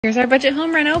Here's our budget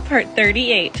home reno part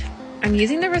 38. I'm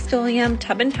using the Rust-Oleum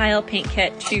tub and tile paint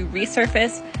kit to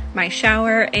resurface my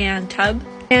shower and tub.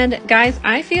 And guys,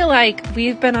 I feel like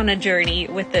we've been on a journey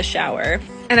with this shower.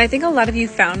 And I think a lot of you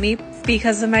found me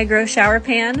because of my gross shower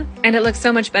pan, and it looks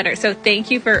so much better. So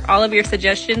thank you for all of your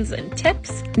suggestions and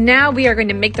tips. Now we are going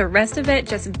to make the rest of it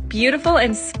just beautiful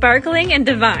and sparkling and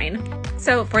divine.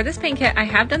 So for this paint kit, I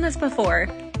have done this before.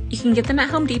 You can get them at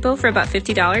Home Depot for about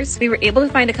 $50. We were able to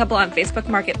find a couple on Facebook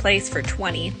Marketplace for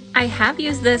 $20. I have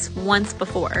used this once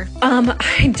before.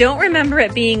 I don't remember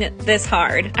it being this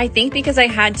hard. I think because I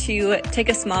had to take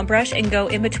a small brush and go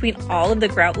in between all of the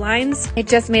grout lines, it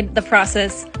just made the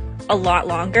process a lot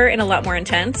longer and a lot more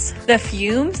intense. The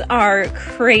fumes are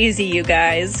crazy, you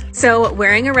guys. So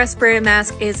wearing a respirator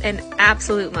mask is an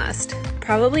absolute must.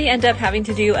 Probably end up having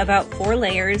to do about 4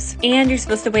 layers, and you're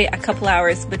supposed to wait a couple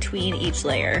hours between each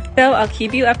layer. So I'll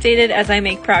keep you updated as I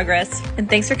make progress. And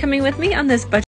thanks for coming with me on this budget